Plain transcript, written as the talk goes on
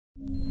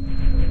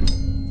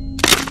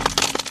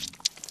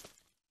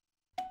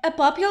A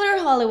popular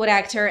Hollywood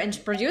actor and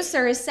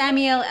producer,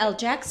 Samuel L.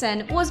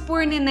 Jackson, was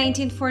born in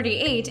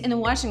 1948 in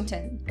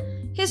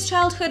Washington. His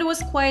childhood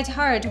was quite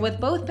hard,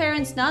 with both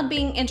parents not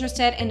being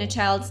interested in a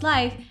child's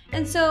life,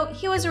 and so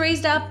he was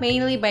raised up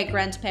mainly by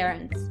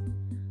grandparents.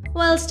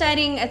 While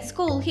studying at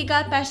school, he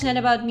got passionate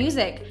about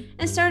music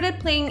and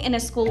started playing in a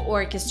school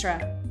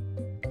orchestra.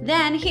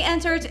 Then he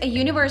entered a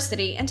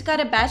university and got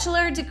a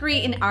bachelor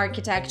degree in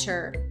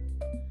architecture.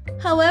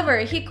 However,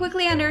 he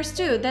quickly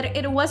understood that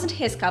it wasn't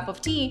his cup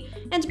of tea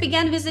and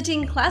began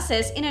visiting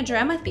classes in a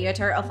drama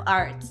theater of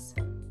arts.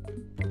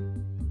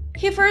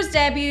 He first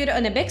debuted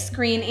on a big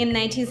screen in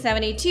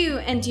 1972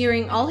 and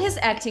during all his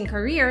acting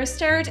career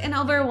starred in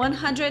over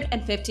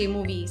 150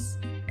 movies.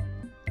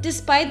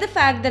 Despite the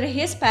fact that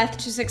his path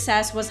to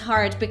success was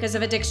hard because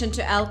of addiction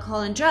to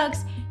alcohol and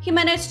drugs, he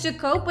managed to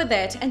cope with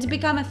it and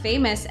become a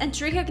famous and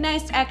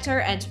recognized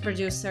actor and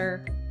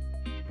producer.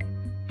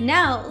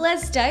 Now,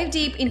 let's dive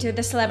deep into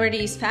the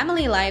celebrity's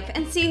family life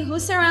and see who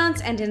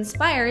surrounds and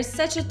inspires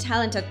such a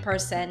talented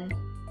person.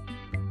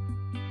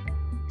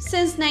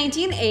 Since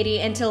 1980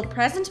 until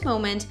present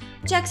moment,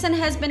 Jackson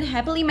has been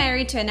happily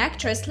married to an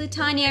actress,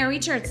 LaTonya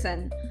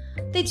Richardson.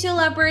 The two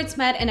lovebirds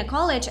met in a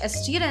college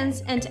as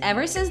students and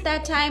ever since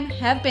that time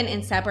have been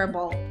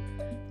inseparable.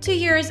 2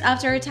 years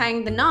after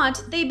tying the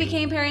knot, they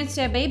became parents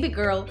to a baby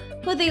girl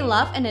who they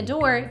love and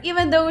adore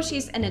even though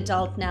she's an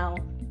adult now.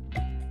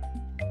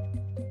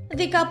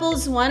 The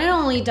couple's one and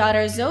only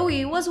daughter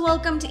Zoe was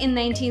welcomed in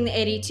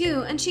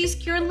 1982 and she's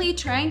currently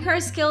trying her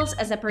skills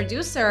as a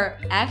producer,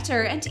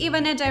 actor, and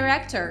even a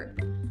director.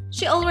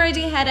 She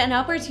already had an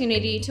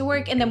opportunity to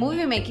work in the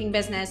movie-making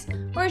business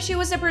where she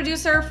was a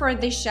producer for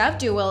The Chef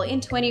Duel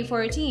in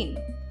 2014.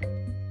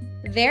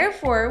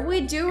 Therefore,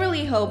 we do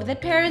really hope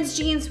that parents'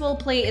 genes will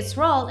play its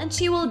role and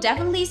she will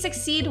definitely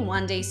succeed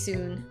one day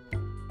soon.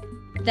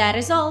 That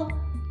is all.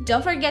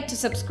 Don't forget to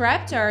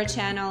subscribe to our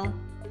channel.